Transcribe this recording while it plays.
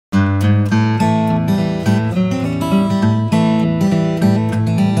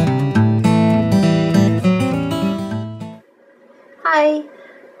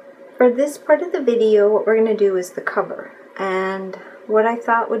For this part of the video, what we're going to do is the cover. And what I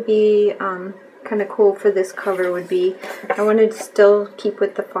thought would be kind of cool for this cover would be, I wanted to still keep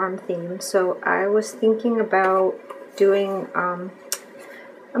with the farm theme. So I was thinking about doing, I'm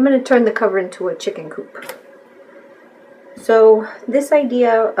going to turn the cover into a chicken coop. So this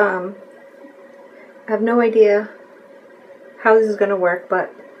idea, I have no idea how this is going to work,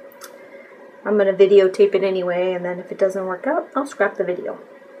 but I'm going to videotape it anyway, and then if it doesn't work out, I'll scrap the video.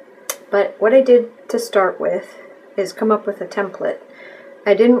 But what I did to start with is come up with a template.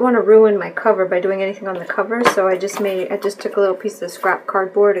 I didn't want to ruin my cover by doing anything on the cover, so I just took a little piece of scrap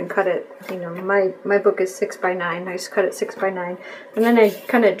cardboard and cut it, you know, my book is 6x9, I just cut it 6x9, and then I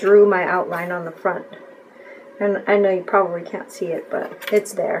kind of drew my outline on the front. And I know you probably can't see it, but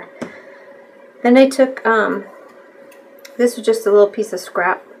it's there. Then I took, this was just a little piece of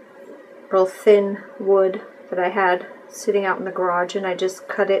scrap, real thin wood that I had sitting out in the garage, and I just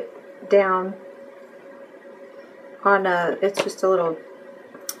cut it down on it's just a little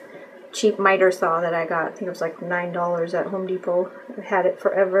cheap miter saw that I got. I think it was like $9 at Home Depot. I had it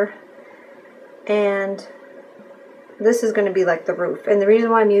forever. And this is going to be like the roof. And the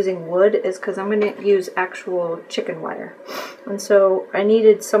reason why I'm using wood is because I'm going to use actual chicken wire. And so I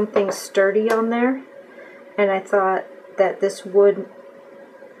needed something sturdy on there. And I thought that this wood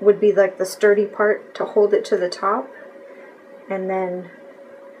would be like the sturdy part to hold it to the top. And then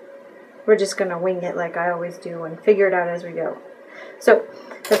we're just going to wing it like I always do and figure it out as we go. So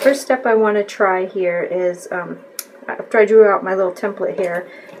the first step I want to try here is, after I drew out my little template here,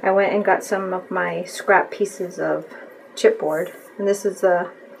 I went and got some of my scrap pieces of chipboard. And this is I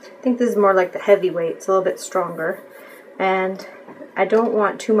think this is more like the heavyweight. It's a little bit stronger. And I don't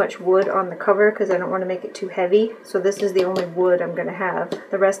want too much wood on the cover because I don't want to make it too heavy. So this is the only wood I'm going to have.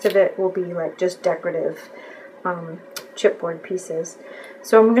 The rest of it will be like just decorative chipboard pieces.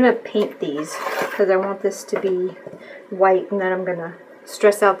 So I'm going to paint these because I want this to be white, and then I'm going to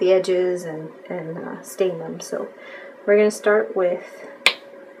stress out the edges and stain them. So we're going to start with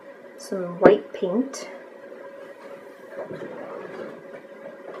some white paint.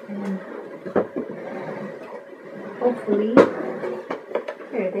 And hopefully,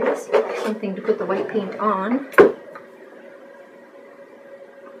 there it is, something to put the white paint on.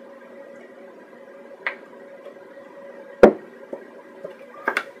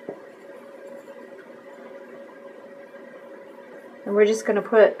 And we're just going to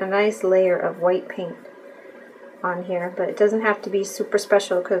put a nice layer of white paint on here, but it doesn't have to be super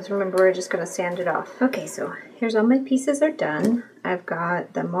special because remember, we're just going to sand it off. Okay, so here's all my pieces are done. I've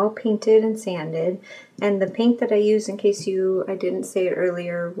got them all painted and sanded, and the paint that I used, in case I didn't say it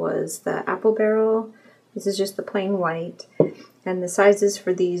earlier, was the Apple Barrel. This is just the plain white, and the sizes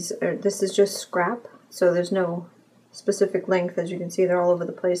for these this is just scrap, so there's no specific length. As you can see, they're all over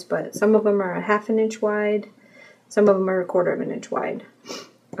the place, but some of them are a 1/2 inch wide, some of them are 1/4 inch wide.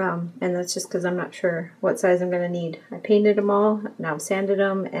 And that's just because I'm not sure what size I'm going to need. I painted them all, now I've sanded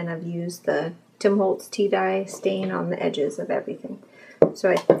them, and I've used the Tim Holtz tea dye stain on the edges of everything. So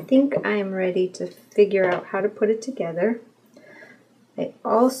I think I am ready to figure out how to put it together. I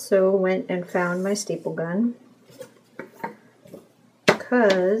also went and found my staple gun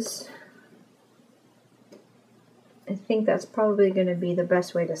because I think that's probably going to be the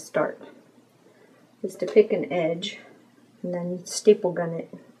best way to start, is to pick an edge and then staple gun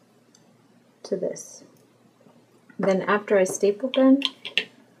it to this. Then after I staple gun,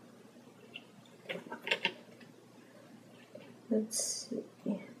 let's see,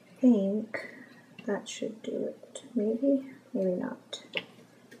 I think that should do it. Maybe, maybe not.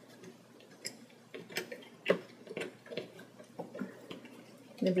 I'm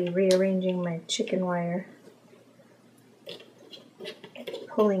going to be rearranging my chicken wire,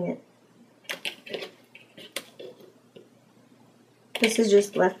 pulling it. This is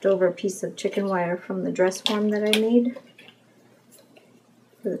just leftover piece of chicken wire from the dress form that I made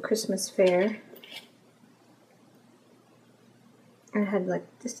for the Christmas fair. I had like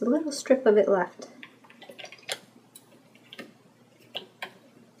just a little strip of it left.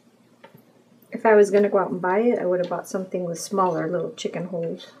 If I was going to go out and buy it, I would have bought something with smaller little chicken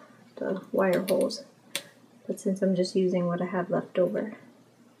holes, the wire holes. But since I'm just using what I have left over,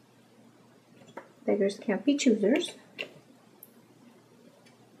 beggars can't be choosers.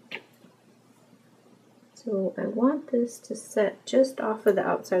 So I want this to set just off of the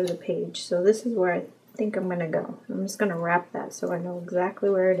outside of the page. So this is where I think I'm going to go. I'm just going to wrap that so I know exactly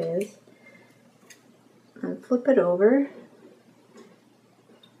where it is. And flip it over.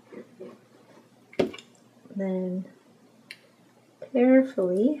 Then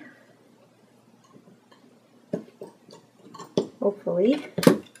carefully, hopefully,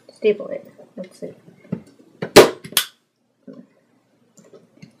 just stable it. Let's see.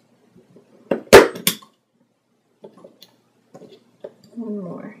 One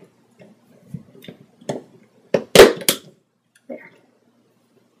more. There.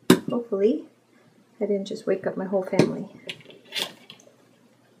 Hopefully, I didn't just wake up my whole family.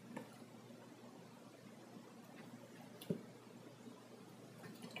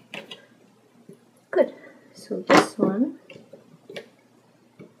 Good. So this one,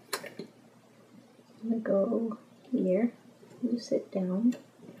 I'm going to go here. You sit down.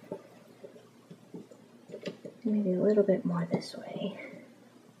 Maybe a little bit more this way.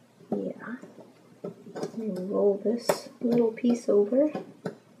 Yeah. And roll this little piece over.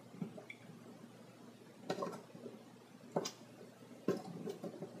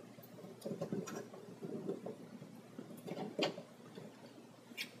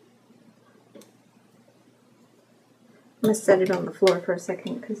 I'm going to set it on the floor for a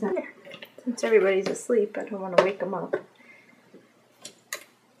second because since everybody's asleep, I don't want to wake them up.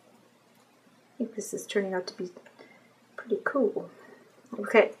 I think this is turning out to be pretty cool.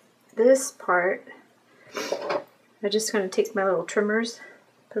 Okay, this part, I'm just going to take my little trimmers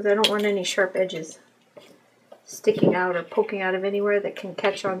because I don't want any sharp edges sticking out or poking out of anywhere that can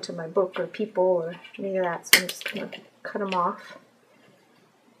catch onto my book or people or any of that. So I'm just going to cut them off.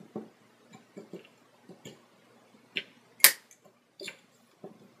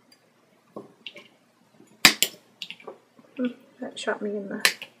 That shot me in the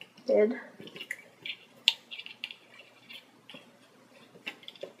head.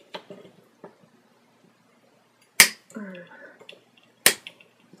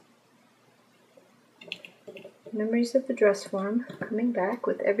 Memories of the dress form coming back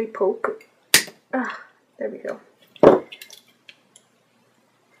with every poke. Ah, there we go.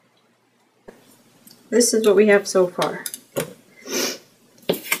 This is what we have so far.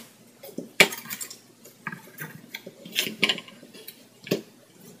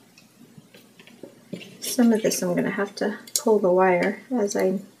 Some of this I'm going to have to pull the wire as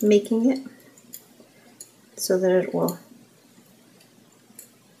I'm making it so that it will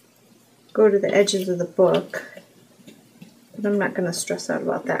go to the edges of the book, but I'm not going to stress out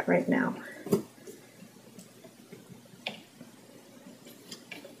about that right now.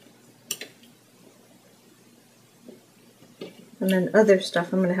 And then other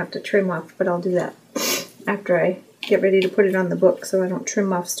stuff I'm going to have to trim off, but I'll do that after I get ready to put it on the book so I don't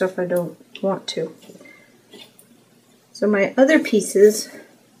trim off stuff I don't want to. So my other pieces,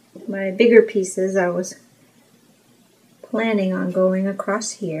 my bigger pieces, I was planning on going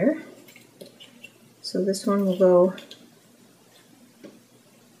across here. So this one will go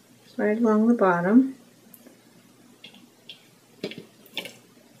right along the bottom,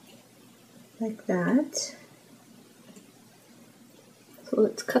 like that. So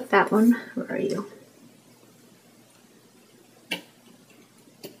let's cut that one. Where are you?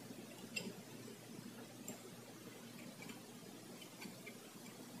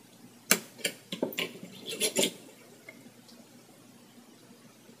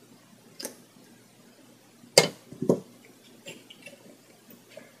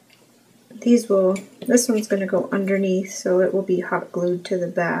 This one's going to go underneath, so it will be hot glued to the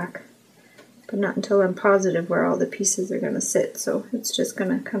back, but not until I'm positive where all the pieces are going to sit. So it's just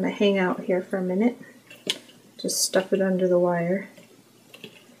going to kind of hang out here for a minute. Just stuff it under the wire.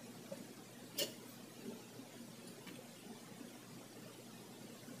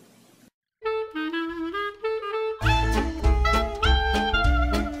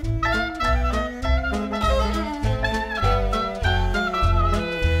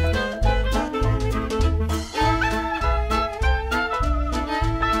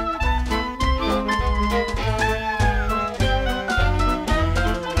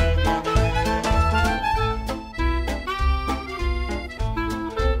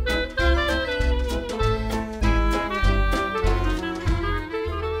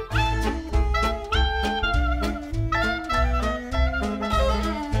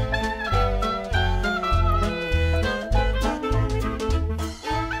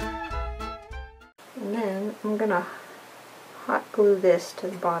 I'm going to hot glue this to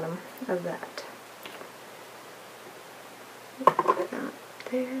the bottom of that. Put that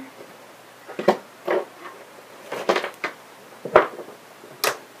there.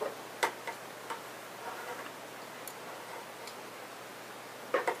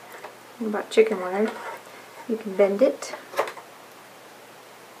 What about chicken wire? You can bend it.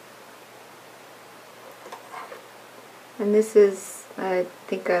 And this is, I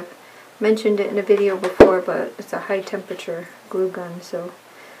think I've mentioned it in a video before, but it's a high temperature glue gun, so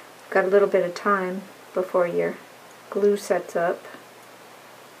you've got a little bit of time before your glue sets up.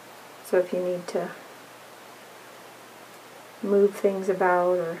 So if you need to move things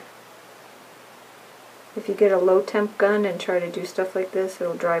about, or if you get a low temp gun and try to do stuff like this,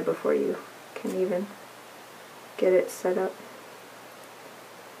 it'll dry before you can even get it set up.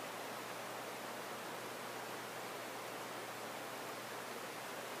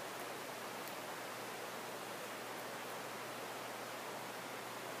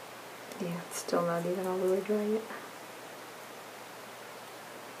 Yeah, it's still not even all the way dry yet.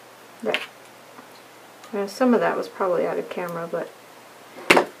 There. Now, some of that was probably out of camera, but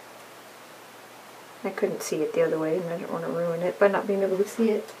I couldn't see it the other way, and I didn't want to ruin it by not being able to see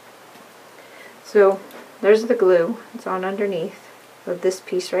it. So there's the glue. It's on underneath of this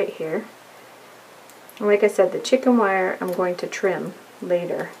piece right here. And like I said, the chicken wire I'm going to trim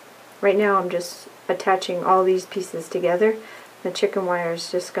later. Right now I'm just attaching all these pieces together. The chicken wire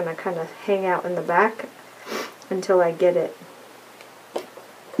is just going to kind of hang out in the back until I get it,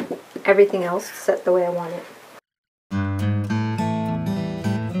 everything else set the way I want it.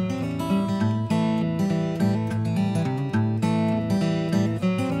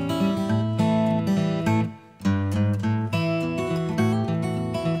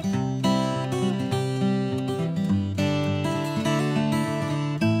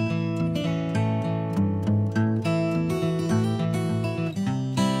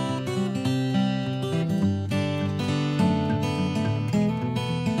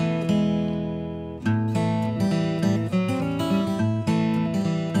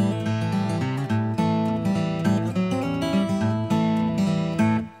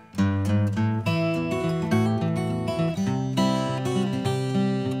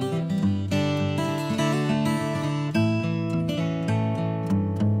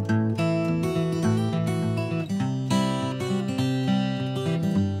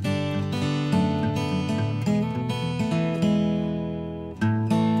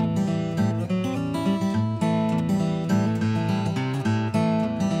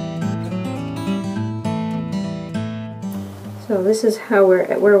 So this is how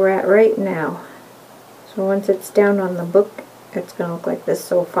where we're at right now. So once it's down on the book, it's going to look like this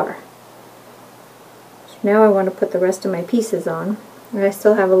so far. So now I want to put the rest of my pieces on. And I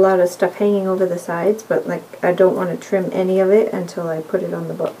still have a lot of stuff hanging over the sides, but like I don't want to trim any of it until I put it on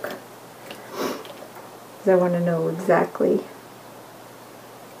the book. Because I want to know exactly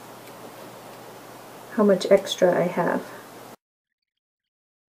how much extra I have.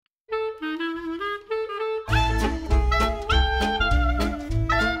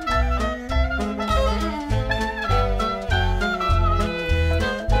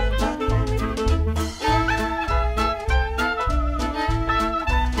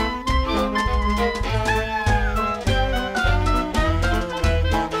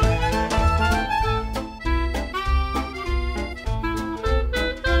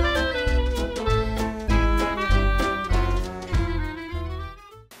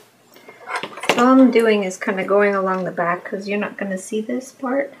 All I'm doing is kind of going along the back because you're not going to see this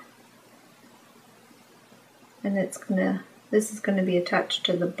part. And this is going to be attached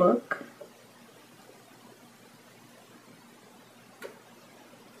to the book.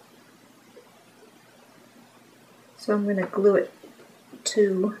 So I'm going to glue it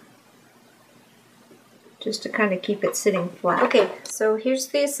to, just to kind of keep it sitting flat. Okay, so here's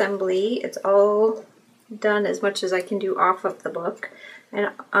the assembly. It's all done as much as I can do off of the book. And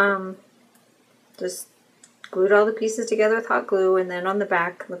just glued all the pieces together with hot glue, and then on the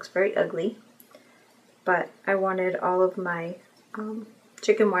back, looks very ugly. But I wanted all of my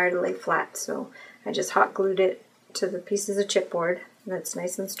chicken wire to lay flat, so I just hot glued it to the pieces of chipboard. That's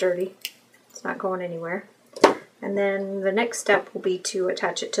nice and sturdy. It's not going anywhere. And then the next step will be to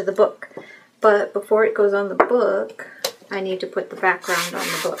attach it to the book. But before it goes on the book, I need to put the background on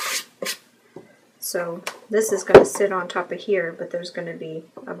the book. So this is going to sit on top of here, but there's going to be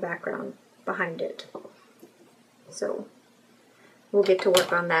a background behind it. So we'll get to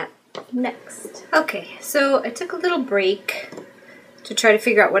work on that next. Okay, so I took a little break to try to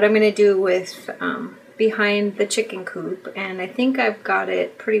figure out what I'm going to do with behind the chicken coop, and I think I've got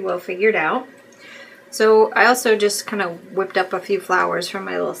it pretty well figured out. So I also just kind of whipped up a few flowers from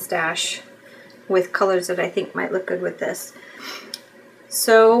my little stash with colors that I think might look good with this.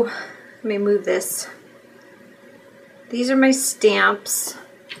 So let me move this. These are my stamps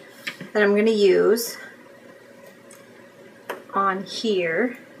that I'm going to use on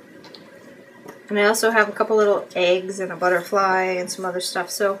here. And I also have a couple little eggs and a butterfly and some other stuff.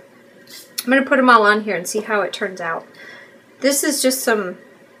 So I'm going to put them all on here and see how it turns out. This is just some,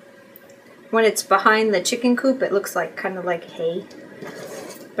 when it's behind the chicken coop, it looks like kind of like hay.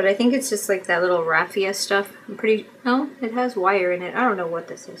 But I think it's just like that little raffia stuff. No, it has wire in it. I don't know what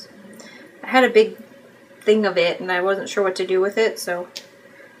this is. I had a big thing of it and I wasn't sure what to do with it, so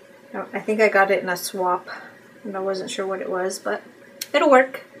I think I got it in a swap and I wasn't sure what it was, but it'll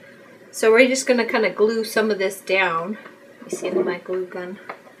work. So we're just gonna kind of glue some of this down. Let me see if my glue gun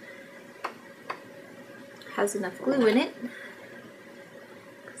has enough glue in it.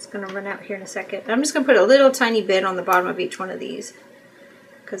 It's gonna run out here in a second. I'm just gonna put a little tiny bit on the bottom of each one of these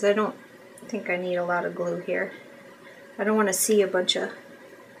because I don't think I need a lot of glue here. I don't want to see a bunch of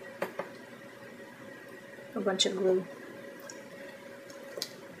glue.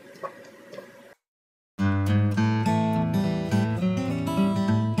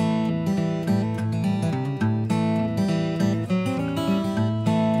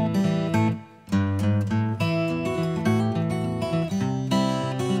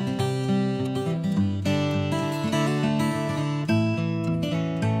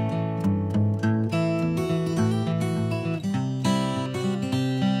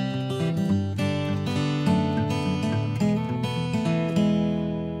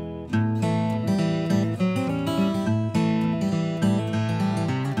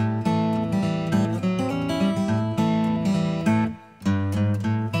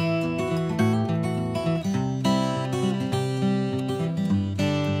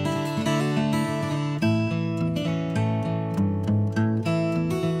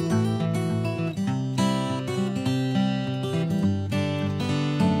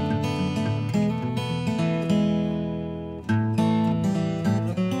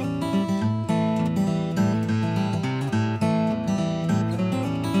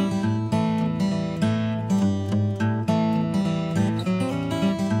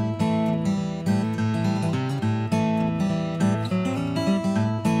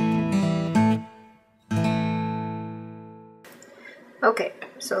 Okay,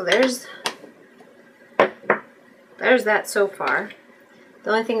 so there's that so far.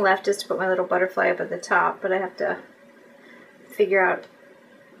 The only thing left is to put my little butterfly up at the top, but I have to figure out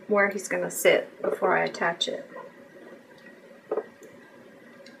where he's going to sit before I attach it.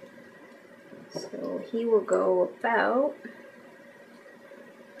 So he will go about,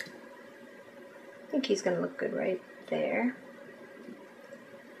 I think he's going to look good right there.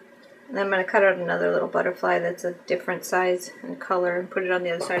 And I'm going to cut out another little butterfly that's a different size and color and put it on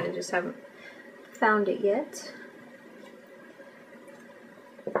the other side. I just haven't found it yet.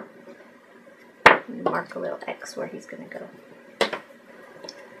 And mark a little X where he's going to go.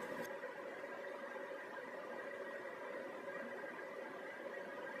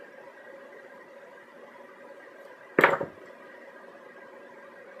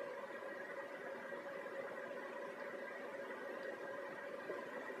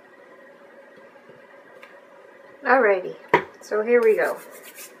 Alrighty, so here we go.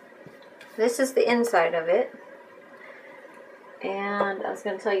 This is the inside of it. And I was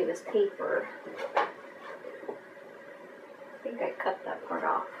going to tell you this paper. I think I cut that part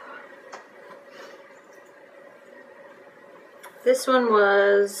off. This one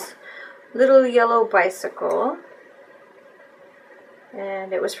was Little Yellow Bicycle.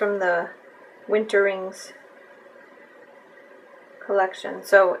 And it was from the Winterings collection.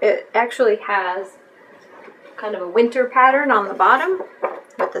 So it actually has kind of a winter pattern on the bottom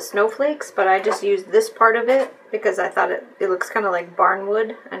with the snowflakes, but I just used this part of it because I thought it looks kind of like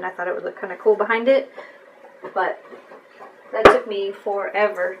barnwood and I thought it would look kind of cool behind it. But that took me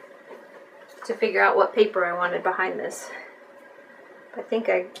forever to figure out what paper I wanted behind this. I think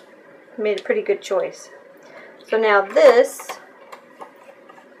I made a pretty good choice. So now this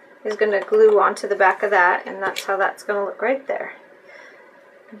is going to glue onto the back of that, and that's how that's going to look right there.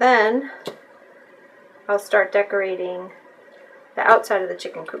 Then I'll start decorating the outside of the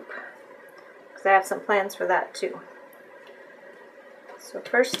chicken coop because I have some plans for that too. So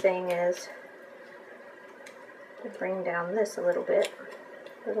first thing is to bring down this a little bit,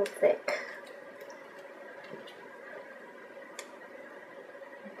 a little thick.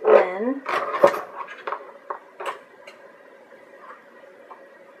 Then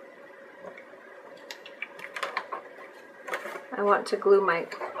I want to glue my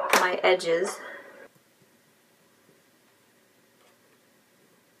edges.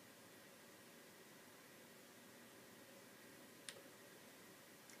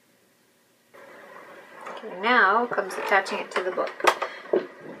 Now comes attaching it to the book.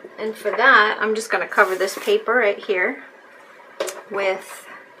 And for that, I'm just going to cover this paper right here with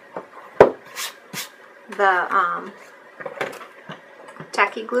the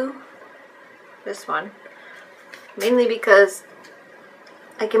tacky glue. This one. Mainly because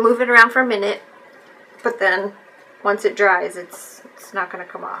I can move it around for a minute, but then once it dries, it's not going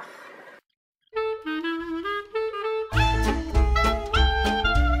to come off.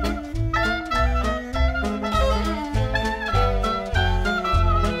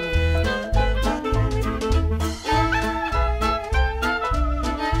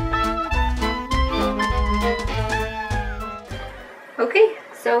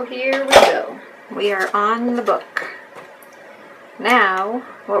 So here we go. We are on the book. Now,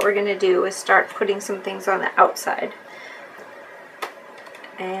 what we're going to do is start putting some things on the outside.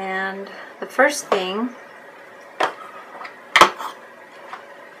 And the first thing, I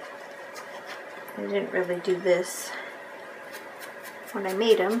didn't really do this when I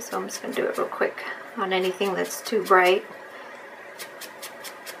made them, so I'm just going to do it real quick on anything that's too bright.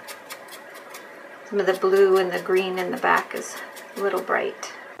 Some of the blue and the green in the back is a little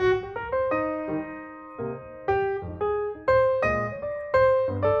bright.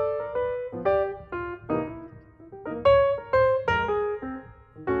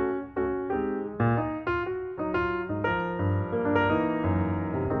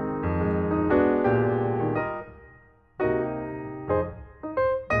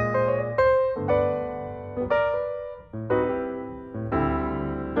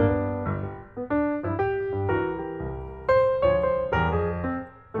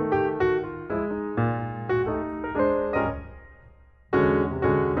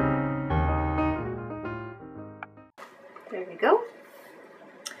 There we go.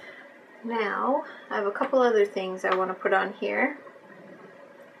 Now, I have a couple other things I want to put on here.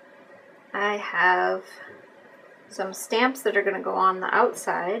 I have some stamps that are going to go on the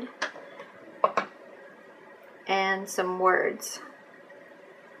outside and some words.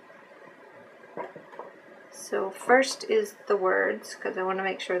 So first is the words, because I want to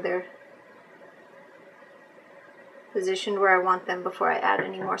make sure they're positioned where I want them before I add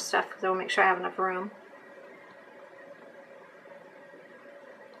any more stuff, because I want to make sure I have enough room.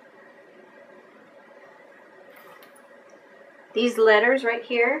 These letters right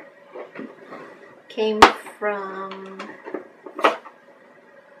here came from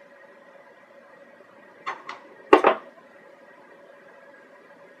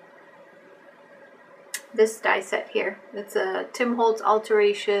this die set here. It's a Tim Holtz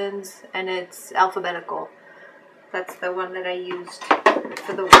Alterations, and it's alphabetical. That's the one that I used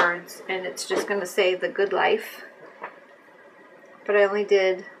for the words, and it's just going to say The Good Life. But I only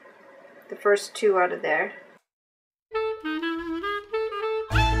did the first two out of there.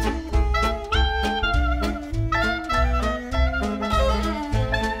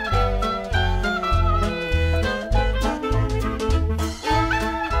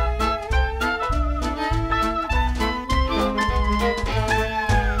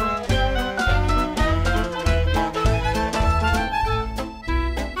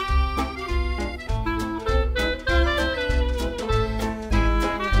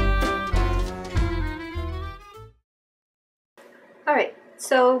 Alright,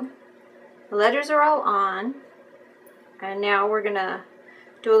 so the letters are all on, and now we're going to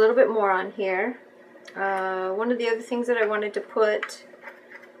do a little bit more on here. One of the other things that I wanted to put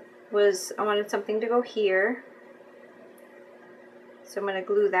was I wanted something to go here. So I'm going to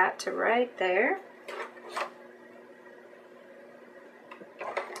glue that to right there.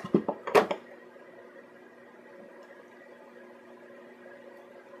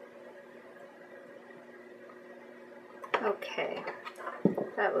 Okay,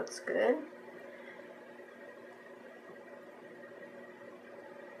 that looks good.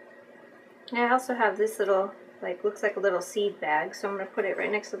 And I also have this little, looks like a little seed bag, so I'm going to put it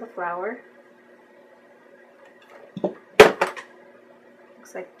right next to the flower.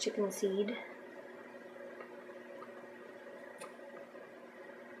 Looks like chicken seed.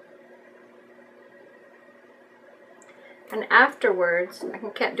 And afterwards, I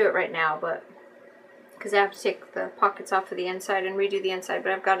can't do it right now, but because I have to take the pockets off of the inside and redo the inside,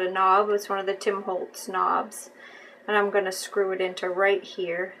 but I've got a knob. It's one of the Tim Holtz knobs, and I'm going to screw it into right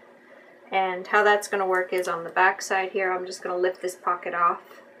here. And how that's going to work is on the back side here, I'm just going to lift this pocket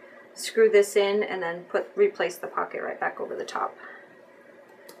off, screw this in, and then replace the pocket right back over the top.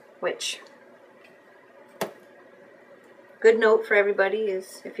 Which, good note for everybody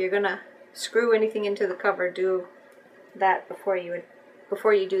is if you're going to screw anything into the cover, do that before you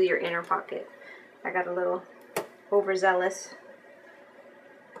do your inner pocket. I got a little overzealous.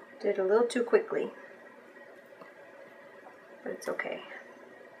 Did a little too quickly. But it's okay.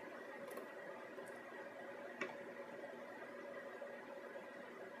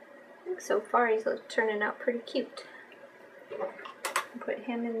 I think so far he's turning out pretty cute. Put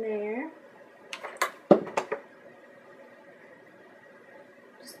him in there.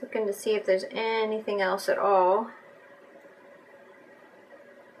 Just looking to see if there's anything else at all.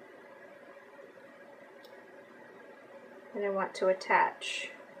 And I want to attach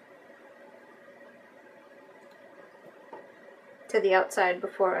to the outside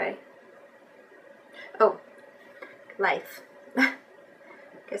before I... Oh, life.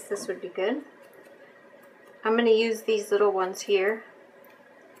 Guess this would be good. I'm going to use these little ones here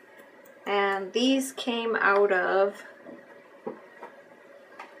And these came out of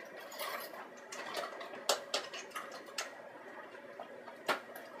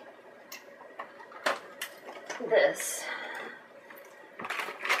this.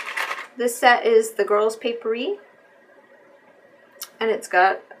 This set is the Girls Paperie, and it's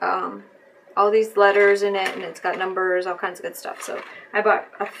got all these letters in it, and it's got numbers, all kinds of good stuff. So I bought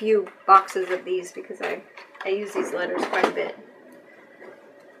a few boxes of these because I use these letters quite a bit.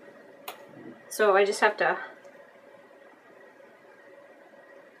 So I just have to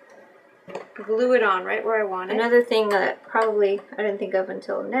glue it on right where I want it. Another thing that probably I didn't think of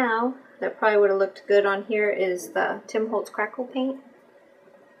until now that probably would have looked good on here is the Tim Holtz crackle paint.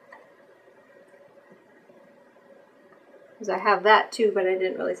 Because I have that too, but I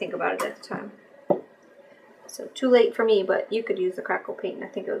didn't really think about it at the time. So too late for me, but you could use the crackle paint and I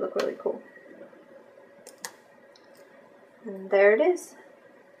think it would look really cool. And there it is.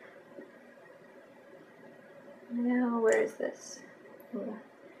 Now where is this? I'm going to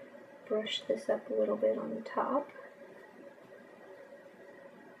brush this up a little bit on the top.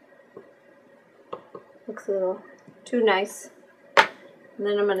 Looks a little too nice. And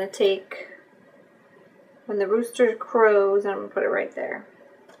then I'm going to take When the Rooster Crows, and I'm going to put it right there.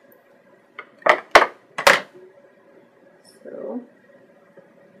 So,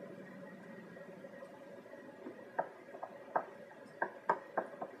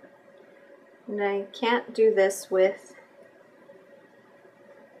 and I can't do this with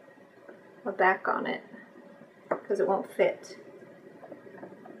a back on it because it won't fit.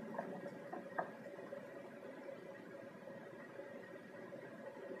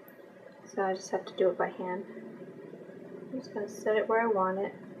 So I just have to do it by hand. I'm just going to set it where I want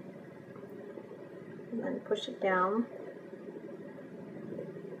it and then push it down.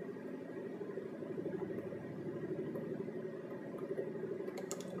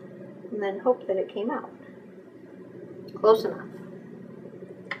 And then hope that it came out. Close enough.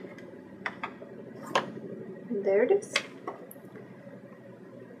 And there it is.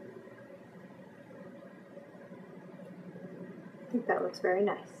 I think that looks very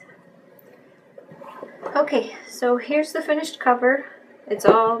nice. Okay, so here's the finished cover. It's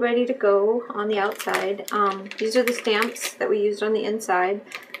all ready to go on the outside. These are the stamps that we used on the inside.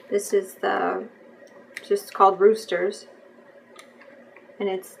 This is just called Roosters. And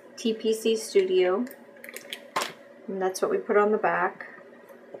it's TPC Studio. And that's what we put on the back.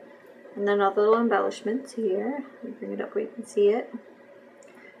 And then all the little embellishments here. Let me bring it up where you can see it.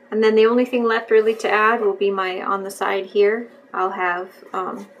 And then the only thing left really to add will be my, on the side here, I'll have,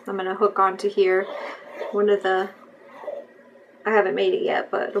 I'm going to hook onto here one of the, I haven't made it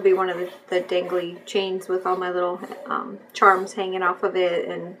yet, but it'll be one of the dangly chains with all my little charms hanging off of it,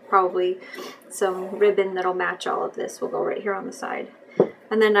 and probably some ribbon that'll match all of this will go right here on the side.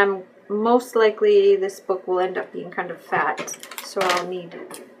 And then I'm most likely this book will end up being kind of fat, so I'll need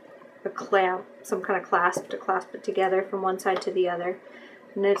a clamp, some kind of clasp to clasp it together from one side to the other.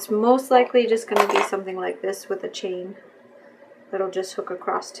 And it's most likely just going to be something like this with a chain that'll just hook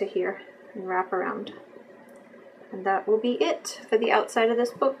across to here and wrap around. And that will be it for the outside of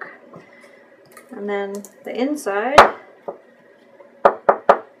this book. And then the inside,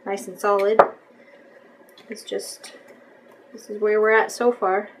 nice and solid, is just, this is where we're at so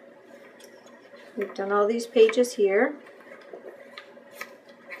far. We've done all these pages here.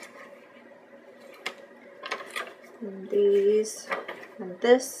 And these, and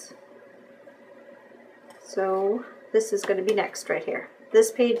this. So this is going to be next right here. This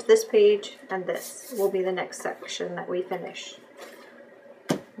page, and this will be the next section that we finish.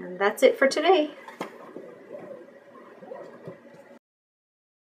 And that's it for today.